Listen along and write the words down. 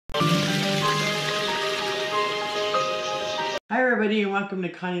everybody, and welcome to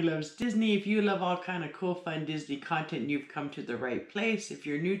Connie Loves Disney. If you love all kind of cool, fun Disney content, you've come to the right place. If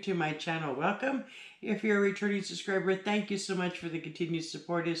you're new to my channel, welcome. If you're a returning subscriber, thank you so much for the continued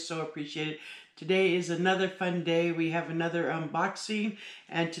support. It's so appreciated. Today is another fun day. We have another unboxing,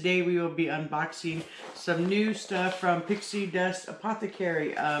 and today we will be unboxing some new stuff from Pixie Dust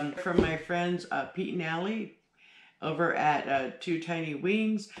Apothecary from my friends Pete and Allie over at Two Tiny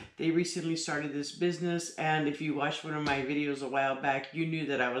Wings. They recently started this business, and if you watched one of my videos a while back, you knew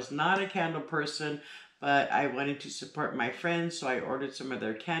that I was not a candle person, but I wanted to support my friends, so I ordered some of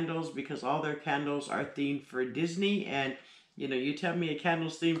their candles because all their candles are themed for Disney. And you know, you tell me a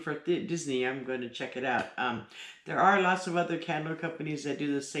candle's themed for Disney, I'm going to check it out. There are lots of other candle companies that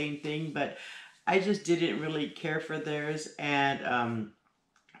do the same thing, but I just didn't really care for theirs.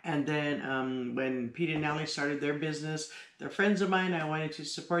 And then when Pete and Allie started their business, they're friends of mine. I wanted to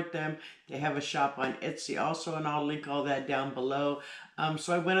support them. They have a shop on Etsy also, and I'll link all that down below.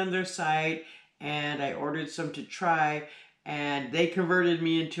 So I went on their site and I ordered some to try, and they converted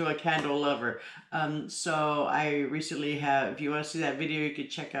me into a candle lover. So I recently have, if you want to see that video, you can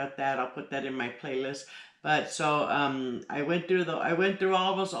check out that. I'll put that in my playlist. But so I went through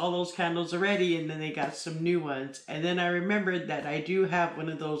almost all those candles already, and then they got some new ones. And then I remembered that I do have one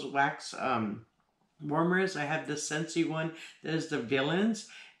of those wax warmers. I have the Scentsy one that is the Villains,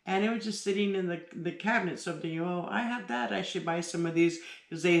 and it was just sitting in the cabinet. So I'm thinking, oh, I have that. I should buy some of these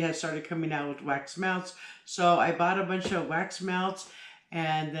because they had started coming out with wax melts. So I bought a bunch of wax melts.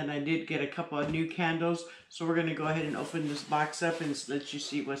 And then I did get a couple of new candles. So we're going to go ahead and open this box up and let you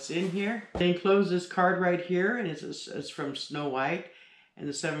see what's in here. They enclose this card right here, and it's from Snow White and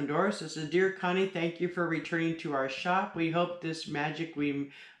the Seven Dwarfs. It says, "Dear Connie, thank you for returning to our shop. We hope this magic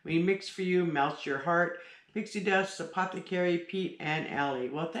we mix for you melts your heart. Pixie Dust Apothecary, Pete and Allie."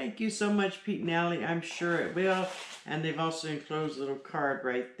 Well, thank you so much, Pete and Allie. I'm sure it will. And they've also enclosed a little card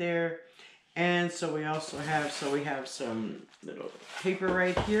right there. And so we also have, we have some little paper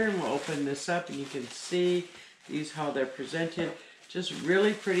right here, and we'll open this up and you can see these, how they're presented. Just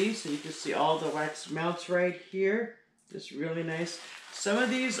really pretty. So you can see all the wax melts right here. Just really nice. Some of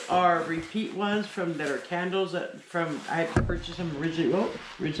these are repeat ones that are candles I purchased them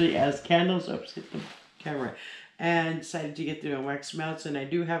originally as candles. Oops, hit the camera. And decided to get them in wax melts, and I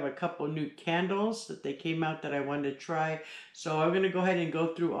do have a couple new candles that they came out that I wanted to try. So I'm going to go ahead and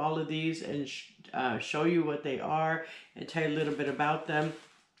go through all of these and show you what they are and tell you a little bit about them.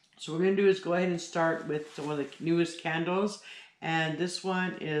 So what we're going to do is go ahead and start with one of the newest candles, and this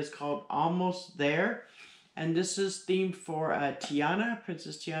one is called Almost There, and this is themed for Tiana,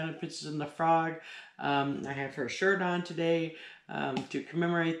 Princess Tiana, Princess and the Frog. I have her shirt on today to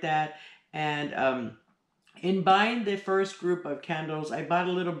commemorate that. And in buying the first group of candles, I bought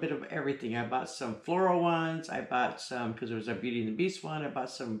a little bit of everything. I bought some floral ones. I bought some, because there was a Beauty and the Beast one, I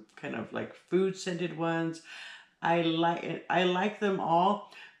bought some kind of like food scented ones. I like them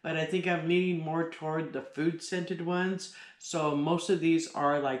all, but I think I'm leaning more toward the food scented ones. So most of these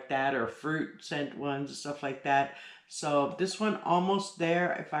are like that, or fruit scent ones and stuff like that. So this one, Almost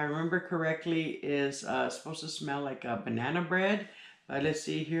There, if I remember correctly, is supposed to smell like a banana bread. But let's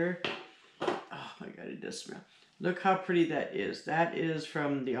see here. Oh my God, it does smell. Look how pretty that is. That is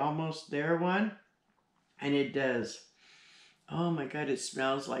from the Almost There one. And it does. Oh my God, it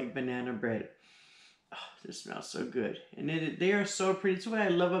smells like banana bread. Oh, this smells so good. And they are so pretty. It's what I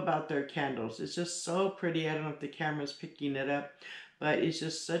love about their candles. It's just so pretty. I don't know if the camera's picking it up, but it's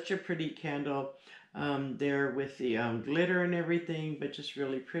just such a pretty candle. There with the glitter and everything, but just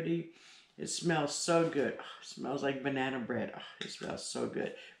really pretty. It smells so good. Oh, it smells like banana bread. Oh, it smells so good.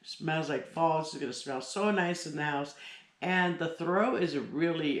 It smells like fall. It's going to smell so nice in the house. And the throw is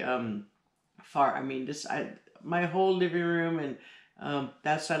really far. I mean, my whole living room and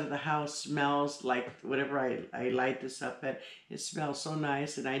that side of the house smells like whatever I light this up at. It smells so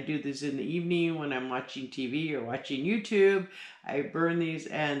nice. And I do this in the evening when I'm watching TV or watching YouTube. I burn these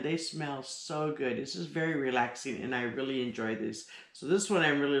and they smell so good. This is very relaxing and I really enjoy this. So this one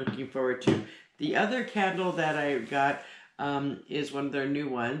I'm really looking forward to. The other candle that I got is one of their new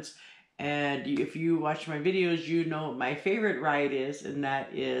ones. And if you watch my videos, you know what my favorite ride is, and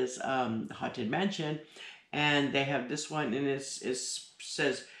that is the Haunted Mansion. And they have this one, and it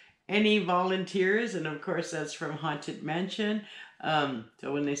says, "Any volunteers?" And of course, that's from Haunted Mansion.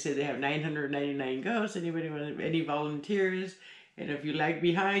 So when they say they have 999 ghosts, anybody want any volunteers? And if you lag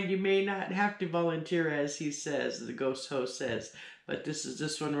behind, you may not have to volunteer, as he says, the ghost host says. But this is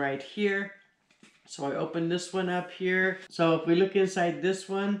this one right here. So I open this one up here. So if we look inside this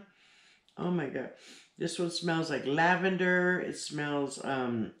one, oh my God, this one smells like lavender. It smells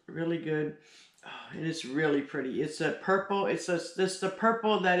really good. Oh, and it's really pretty. It's a purple. It's the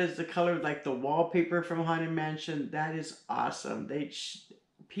purple that is the color like the wallpaper from Haunted Mansion. That is awesome.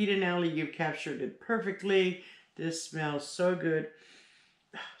 Pete and Ellie, you've captured it perfectly. This smells so good.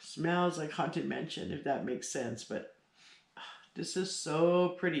 Smells like Haunted Mansion, if that makes sense. But this is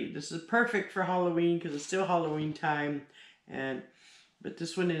so pretty. This is perfect for Halloween because it's still Halloween time. But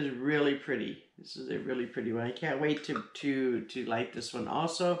this one is really pretty. This is a really pretty one. I can't wait to light this one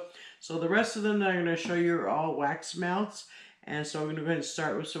also. So the rest of them that I'm going to show you are all wax melts. And so I'm going to go ahead and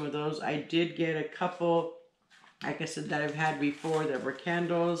start with some of those. I did get a couple, like I said, that I've had before that were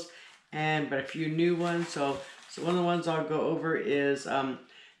candles, but a few new ones. So one of the ones I'll go over is,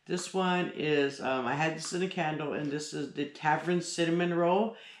 this one is, I had this in a candle, and this is the Tavern Cinnamon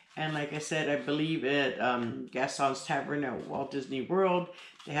Roll. And like I said, I believe at Gaston's Tavern at Walt Disney World,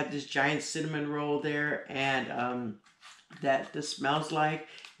 they have this giant cinnamon roll there, and that this smells like,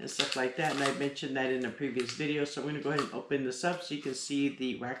 and stuff like that. And I mentioned that in a previous video, so I'm going to go ahead and open this up so you can see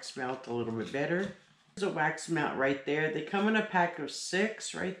the wax melt a little bit better. There's a wax melt right there. They come in a pack of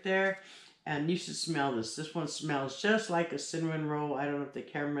 6 right there. And you should smell this. This one smells just like a cinnamon roll. I don't know if the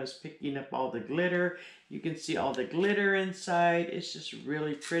camera is picking up all the glitter. You can see all the glitter inside. It's just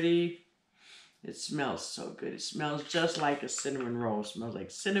really pretty. It smells so good. It smells just like a cinnamon roll. It smells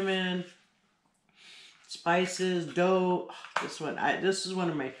like cinnamon, spices, dough. This is one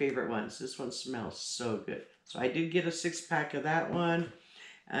of my favorite ones. This one smells so good. So I did get a 6-pack of that one.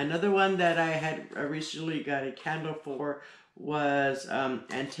 Another one that I had recently got a candle for was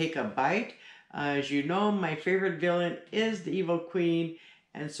And Take a Bite. As you know, my favorite villain is the Evil Queen,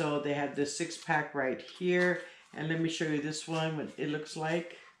 and so they have this 6-pack right here. And let me show you this one, what it looks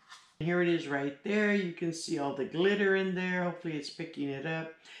like. Here it is right there. You can see all the glitter in there. Hopefully it's picking it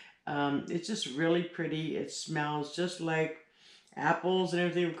up. It's just really pretty. It smells just like apples and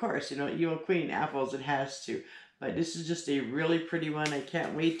everything. Of course, you know, Evil Queen, apples, it has to. But this is just a really pretty one. I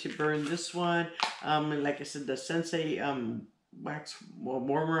can't wait to burn this one. And like I said, the Sensei wax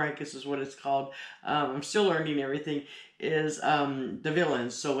warmer, I guess is what it's called. I'm still learning everything. Is the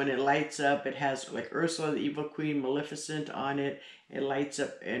villains. So when it lights up, it has like Ursula, the Evil Queen, Maleficent on it. It lights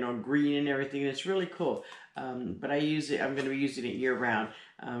up, you know, green and everything. It's really cool. But I use it. I'm going to be using it year round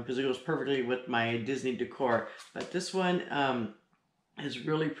because it goes perfectly with my Disney decor. But this one is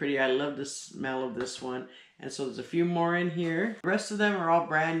really pretty. I love the smell of this one. And so there's a few more in here. The rest of them are all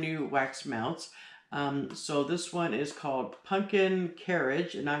brand new wax melts. So this one is called Pumpkin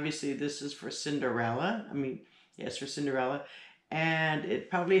Carriage. And obviously this is for Cinderella. I mean, yes, for Cinderella. And it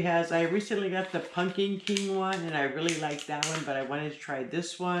probably has, I recently got the Pumpkin King one, and I really like that one, but I wanted to try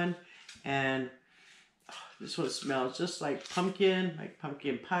this one. And this one smells just like pumpkin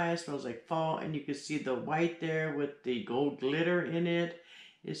pie. It smells like fall, and you can see the white there with the gold glitter in it.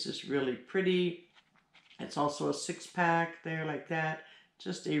 It's just really pretty. It's also a 6-pack there like that.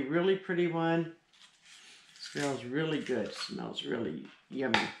 Just a really pretty one. Smells really good. Smells really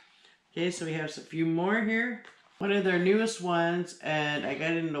yummy. Okay, so we have a few more here. One of their newest ones, and I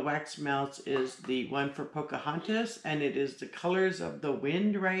got it in the wax melts, is the one for Pocahontas, and it is the Colors of the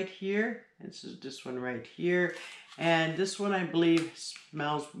Wind right here. This is this one right here, and this one I believe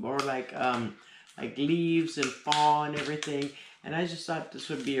smells more like leaves and fall and everything. And I just thought this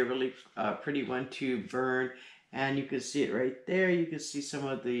would be a really pretty one to burn. And you can see it right there. You can see some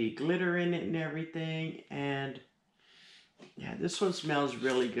of the glitter in it and everything. And yeah, this one smells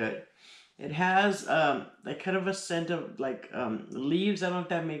really good. It has like kind of a scent of like leaves. I don't know if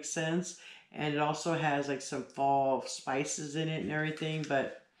that makes sense. And it also has like some fall spices in it and everything.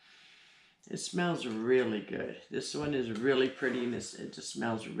 But it smells really good. This one is really pretty, and it just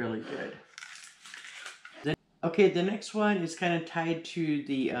smells really good. Okay, the next one is kind of tied to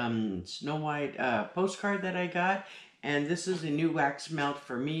the Snow White postcard that I got. And this is a new wax melt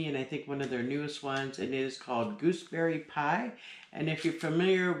for me, and I think one of their newest ones. And it is called Gooseberry Pie. And if you're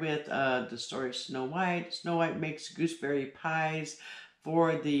familiar with the story of Snow White makes gooseberry pies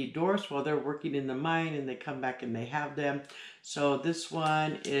for the dwarfs while they're working in the mine, and they come back and they have them. So this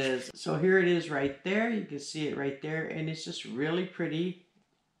one is, so here it is right there. You can see it right there, and it's just really pretty.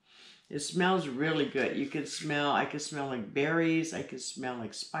 It smells really good. I can smell like berries. I can smell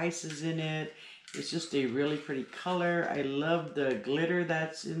like spices in it. It's just a really pretty color. I love the glitter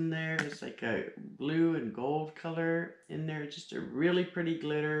that's in there. It's like a blue and gold color in there. Just a really pretty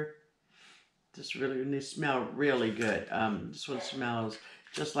glitter. And they smell really good. This one smells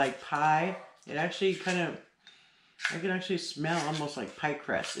just like pie. It actually I can actually smell almost like pie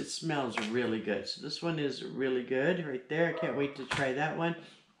crust. It smells really good. So this one is really good right there. I can't wait to try that one.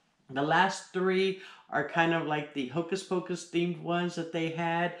 The last 3 are kind of like the Hocus Pocus themed ones that they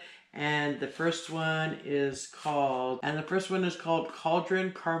had. And the first one is called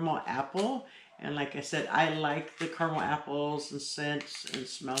Cauldron Caramel Apple. And like I said, I like the caramel apples and scents and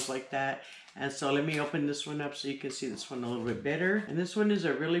smells like that. And so let me open this one up so you can see this one a little bit better. And this one is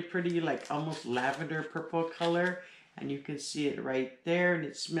a really pretty, like almost lavender purple color. And you can see it right there, and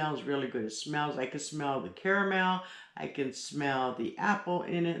it smells really good. It smells, I can smell the caramel, I can smell the apple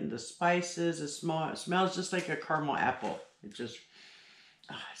in it and the spices. It smells just like a caramel apple. It just,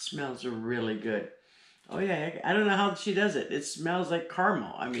 it smells really good. Oh yeah, I don't know how she does it. It smells like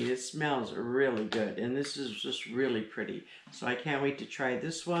caramel. I mean, it smells really good. And this is just really pretty. So I can't wait to try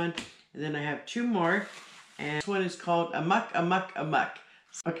this one. And then I have two more. And this one is called Amok Amok Amok.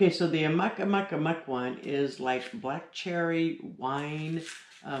 Okay, so the Amok Amok Amok one is like black cherry wine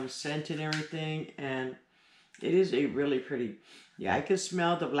scent and everything. And it is a really pretty, yeah, I can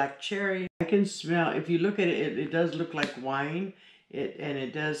smell the black cherry. I can smell, if you look at it, it does look like wine. And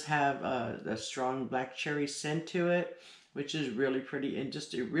it does have a strong black cherry scent to it, which is really pretty, and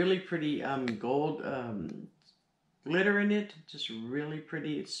just a really pretty gold glitter in it. Just really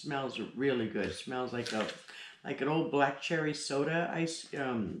pretty. It smells really good. It smells like an old black cherry soda ice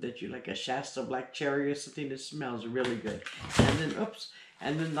that you like, a Shasta black cherry or something. It smells really good. And then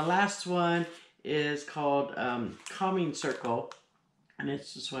and then the last one is called Calming Circle, and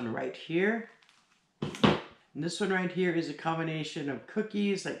it's this one right here. And this one right here is a combination of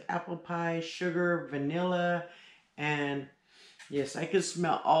cookies, like apple pie, sugar, vanilla, and yes, I can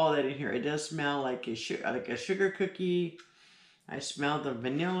smell all that in here. It does smell like a sugar cookie. I smell the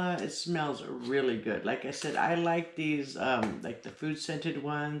vanilla. It smells really good. Like I said, I like these, like the food scented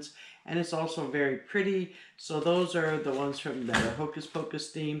ones, and it's also very pretty. So those are the ones from the Hocus Pocus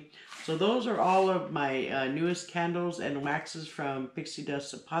theme. So those are all of my newest candles and waxes from Pixie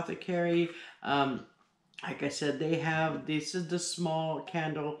Dust Apothecary. Like I said, they have, this is the small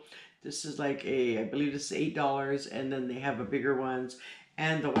candle. This is like I believe this is $8, and then they have a bigger ones.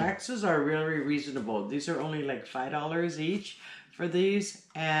 And the waxes are really reasonable. These are only like $5 each for these.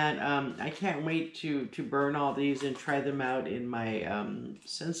 And I can't wait to burn all these and try them out in my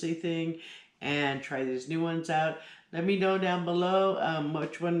Sensei thing and try these new ones out. Let me know down below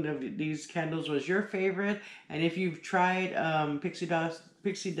which one of these candles was your favorite. And if you've tried Pixie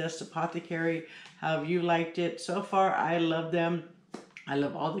Dust Apothecary, how have you liked it? So far, I love them. I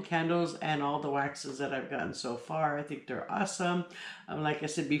love all the candles and all the waxes that I've gotten so far. I think they're awesome. Like I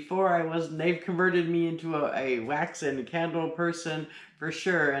said before, they've converted me into a wax and candle person for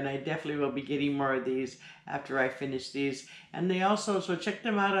sure. And I definitely will be getting more of these after I finish these. And they also, so check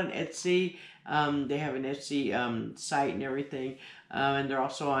them out on Etsy. They have an Etsy site and everything. And they're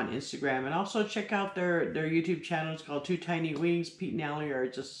also on Instagram. And also check out their YouTube channel. It's called Two Tiny Wings. Pete and Allie are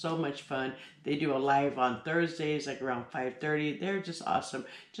just so much fun. They do a live on Thursdays, like around 5:30. They're just awesome.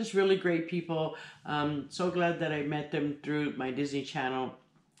 Just really great people. So glad that I met them through my Disney channel.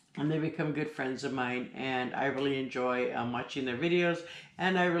 And they become good friends of mine, and I really enjoy watching their videos,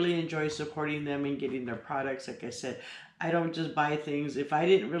 and I really enjoy supporting them and getting their products. Like I said, I don't just buy things. If I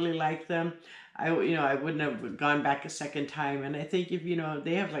didn't really like them, I wouldn't have gone back a second time. And I think if,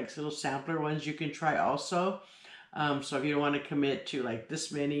 they have like little sampler ones you can try also. So if you don't want to commit to like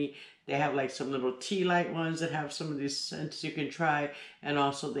this many, they have like some little tea light ones that have some of these scents you can try. And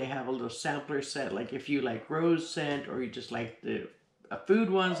also they have a little sampler set, like if you like rose scent or you just like the food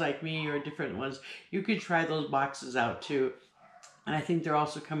ones like me or different ones, you could try those boxes out too. And I think they're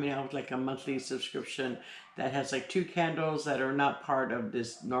also coming out with like a monthly subscription that has like 2 candles that are not part of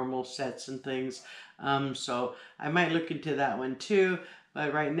this normal sets and things. So I might look into that one too.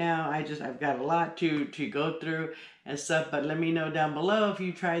 But right now, I've got a lot to go through and stuff. But let me know down below if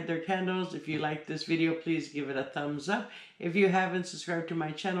you tried their candles. If you like this video, please give it a thumbs up. If you haven't subscribed to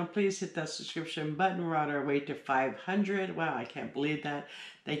my channel, please hit that subscription button. We're on our way to 500. Wow, I can't believe that.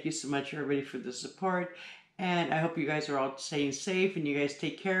 Thank you so much, everybody, for the support. And I hope you guys are all staying safe and you guys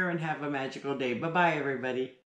take care and have a magical day. Bye-bye, everybody.